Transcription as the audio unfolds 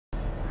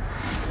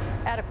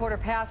At a quarter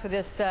past with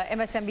this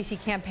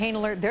MSNBC campaign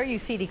alert, there you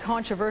see the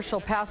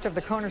controversial pastor of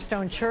the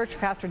Cornerstone Church,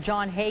 Pastor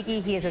John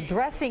Hagee. He is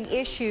addressing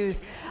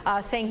issues,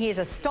 saying he is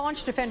a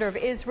staunch defender of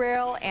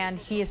Israel, and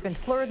he has been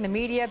slurred in the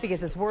media because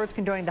his words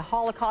condoning the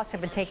Holocaust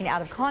have been taken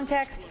out of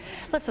context.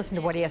 Let's listen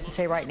to what he has to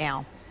say right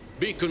now.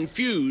 Be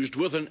confused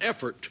with an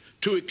effort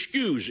to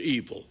excuse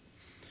evil.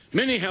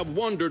 Many have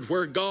wondered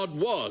where God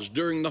was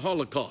during the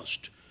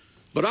Holocaust.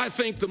 But I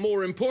think the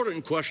more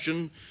important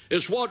question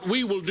is what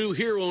we will do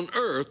here on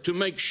earth to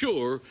make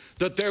sure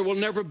that there will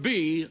never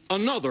be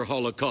another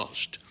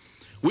Holocaust.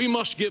 We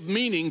must give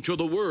meaning to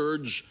the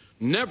words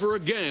 "never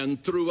again"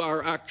 through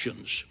our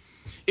actions.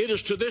 It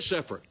is to this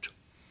effort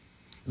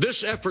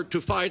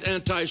to fight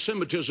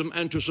anti-Semitism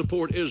and to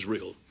support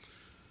Israel,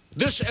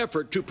 this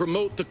effort to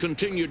promote the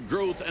continued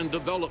growth and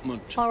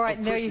development. All right,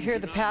 and there you hear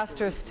the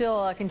pastor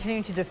still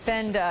continuing to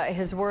defend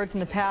his words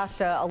in the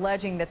past,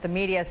 alleging that the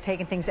media has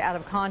taken things out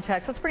of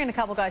context. Let's bring in a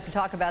couple guys to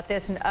talk about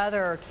this and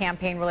other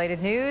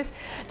campaign-related news.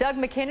 Doug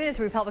McKinnon is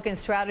a Republican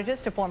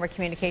strategist, a former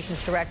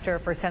communications director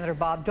for Senator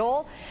Bob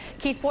Dole.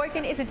 Keith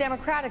Boykin is a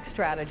Democratic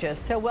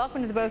strategist. So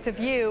welcome to the both of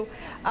you.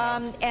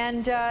 Doug,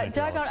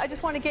 I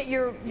just want to get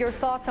your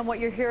thoughts on what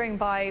you're hearing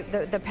by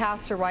the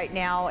pastor right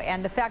now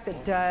and the fact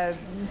that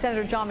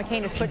Senator John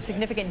McCain has put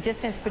significant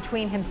distance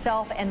between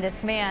himself and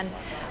this man.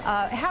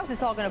 How's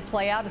this all going to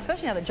play out,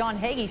 especially now that John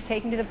Hagee's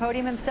taking to the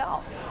podium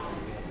himself?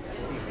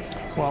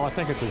 Well, I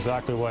think it's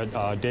exactly what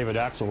David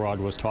Axelrod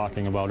was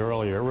talking about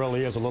earlier. It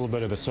really is a little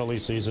bit of the silly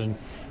season.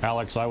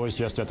 Alex, I was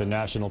just at the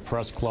National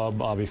Press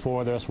Club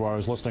before this, where I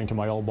was listening to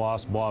my old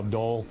boss, Bob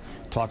Dole,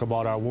 talk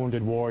about our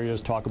wounded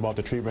warriors, talk about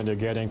the treatment they're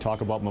getting,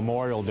 talk about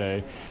Memorial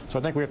Day. So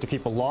I think we have to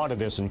keep a lot of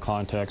this in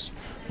context.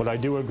 But I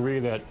do agree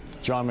that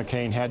John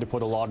McCain had to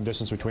put a lot of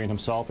distance between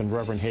himself and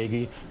Reverend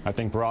Hagee. I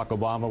think Barack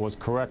Obama was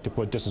correct to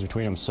put distance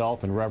between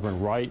himself and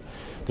Reverend Wright.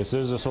 This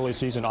is a silly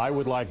season. I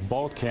would like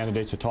both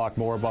candidates to talk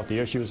more about the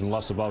issues and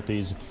less about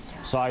these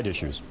side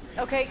issues.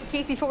 Okay,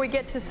 Keith, before we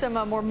get to some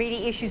more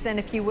meaty issues then,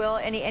 if you will,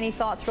 any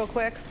thoughts real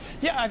quick?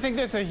 Yeah, I think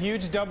there's a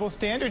huge double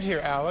standard here,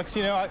 Alex.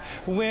 You know,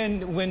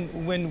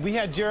 when we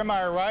had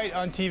Jeremiah Wright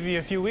on TV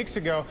a few weeks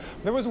ago,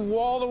 there was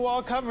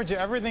wall-to-wall coverage of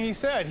everything he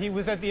said. He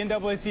was at the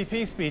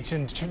NAACP speech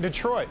in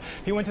Detroit.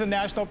 He went to the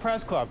National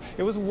Press Club.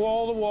 It was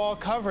wall-to-wall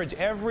coverage,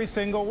 every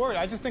single word.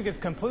 I just think it's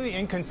completely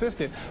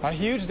inconsistent. A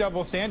huge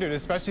double standard,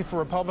 especially for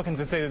Republicans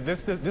to say that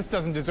this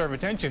doesn't deserve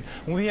attention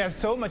when we have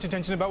so much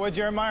attention about what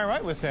Jeremiah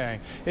Wright was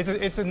saying.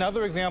 It's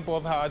another example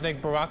of how I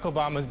think Barack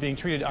Obama is being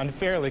treated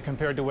unfairly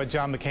compared to what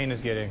John McCain is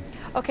getting.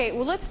 Okay,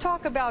 well, let's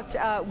talk about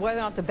whether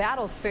or not the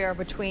battle's fair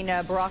between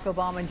Barack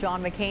Obama and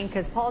John McCain,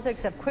 because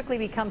politics have quickly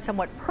become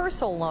somewhat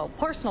personal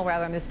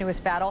in this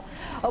newest battle.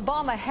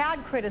 Obama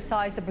had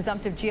criticized the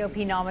presumptive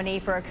GOP nominee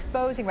for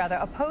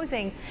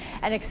opposing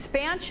an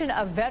expansion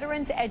of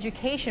veterans'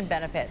 education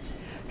benefits,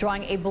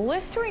 drawing a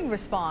blistering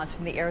response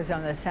from the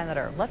Arizona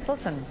senator. Let's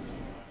listen.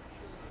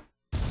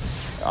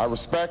 I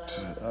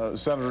respect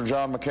Senator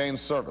John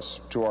McCain's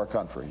service to our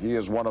country. He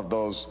is one of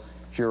those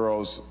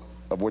heroes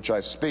of which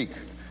I speak.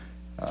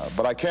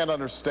 But I can't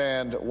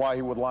understand why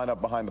he would line up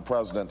behind the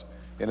president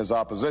in his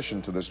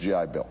opposition to this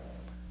GI Bill.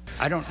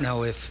 I don't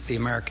know if the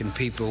American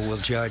people will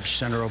judge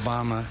Senator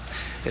Obama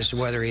as to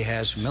whether he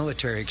has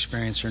military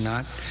experience or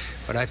not,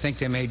 but I think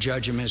they may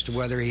judge him as to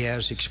whether he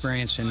has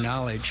experience and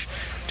knowledge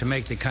to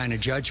make the kind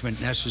of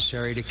judgment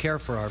necessary to care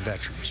for our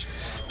veterans.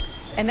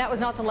 And that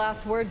was not the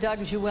last word,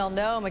 Doug. As you well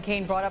know,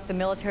 McCain brought up the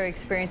military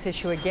experience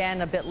issue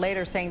again a bit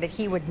later, saying that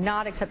he would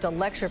not accept a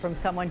lecture from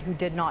someone who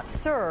did not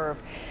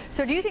serve.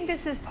 So do you think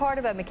this is part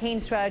of a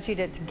McCain strategy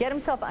to get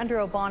himself under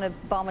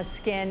Obama's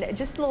skin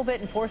just a little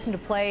bit and force him to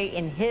play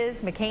in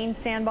his, McCain's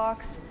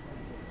sandbox?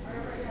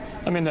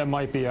 I mean, that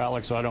might be,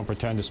 Alex. I don't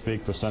pretend to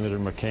speak for Senator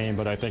McCain,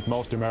 but I think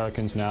most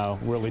Americans now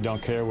really don't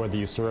care whether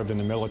you served in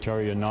the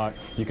military or not.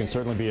 You can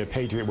certainly be a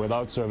patriot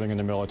without serving in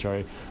the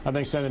military. I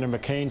think Senator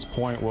McCain's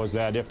point was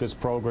that if this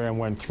program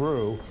went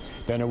through,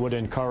 then it would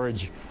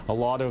encourage a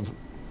lot of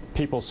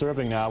people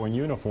serving now in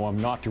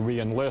uniform not to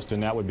re-enlist,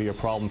 and that would be a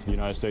problem for the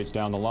United States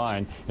down the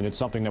line, and it's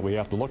something that we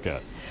have to look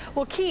at.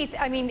 Well, Keith,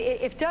 I mean,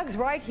 if Doug's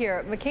right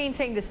here, McCain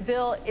saying this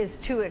bill is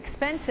too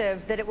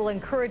expensive, that it will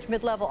encourage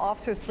mid-level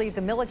officers to leave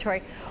the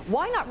military,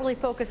 why not really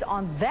focus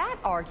on that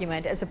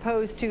argument as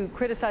opposed to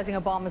criticizing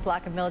Obama's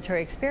lack of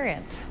military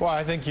experience? Well,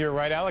 I think you're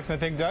right, Alex. I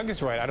think Doug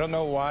is right. I don't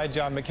know why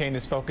John McCain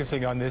is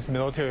focusing on this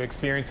military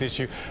experience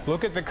issue.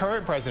 Look at the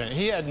current president.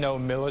 He had no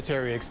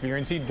military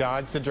experience. He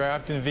dodged the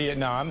draft in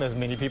Vietnam, as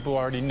many people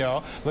already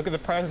know. Look at the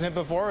president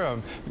before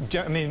him.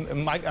 I mean,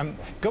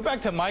 go back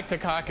to Mike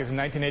Dukakis in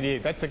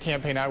 1988. That's the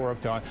campaign I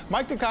worked on.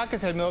 Mike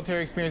Dukakis had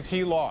military experience.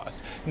 He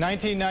lost.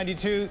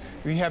 1992,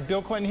 we have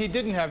Bill Clinton. He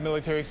didn't have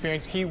military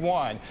experience. He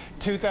won.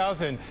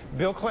 2000,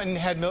 Bill Clinton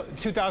had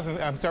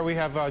we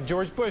have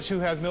George Bush, who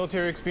has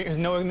military experience,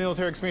 no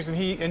military experience,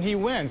 and he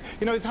wins.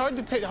 You know, it's hard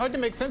to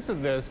make sense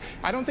of this.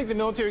 I don't think the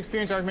military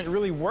experience argument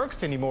really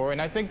works anymore,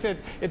 and I think that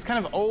it's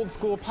kind of old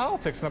school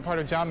politics on the part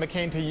of John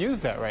McCain to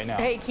use that right now.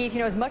 Hey, Keith, you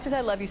know, as much as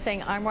I love you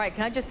saying I'm right,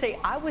 can I just say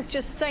I was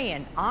just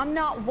saying, I'm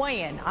not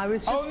weighing, I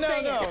was just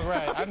saying. Oh, no,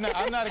 right.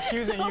 I'm not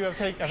accusing you of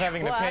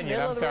having an opinion.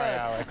 I'm sorry,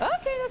 Alex.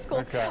 Okay, that's cool.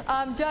 Okay.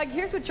 Doug,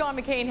 here's what John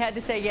McCain had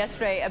to say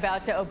yesterday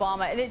about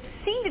Obama, and it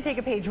seemed to take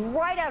a page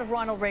right out of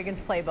Ronald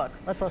Reagan's playbook.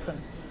 Let's listen.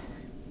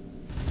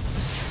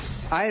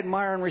 I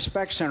admire and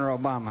respect Senator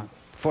Obama.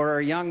 For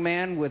a young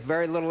man with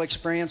very little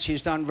experience,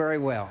 he's done very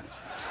well.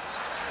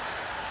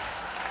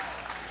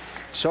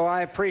 So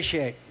I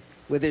appreciate,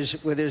 with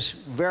his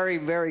very,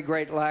 very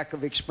great lack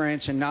of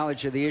experience and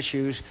knowledge of the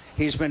issues,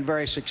 he's been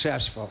very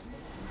successful.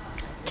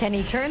 Can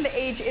he turn the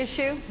age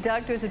issue,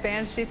 Doug, to his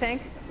advantage, do you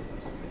think?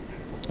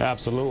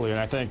 Absolutely, and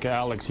I think,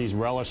 Alex, he's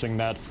relishing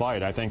that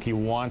fight. I think he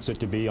wants it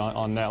to be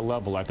on that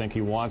level. I think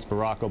he wants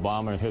Barack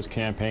Obama and his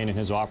campaign and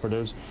his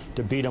operatives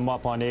to beat him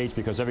up on age,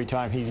 because every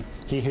time he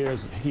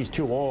hears he's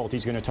too old,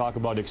 he's going to talk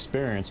about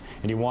experience,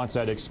 and he wants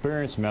that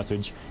experience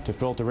message to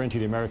filter into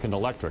the American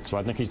electorate. So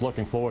I think he's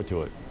looking forward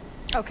to it.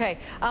 Okay.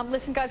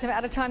 Listen, guys, I'm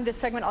out of time this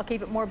segment. I'll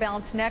keep it more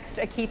balanced next.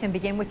 Keith, and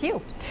begin with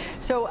you.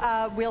 So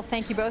we'll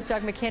thank you both,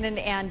 Doug McKinnon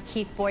and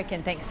Keith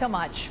Boykin. Thanks so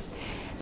much.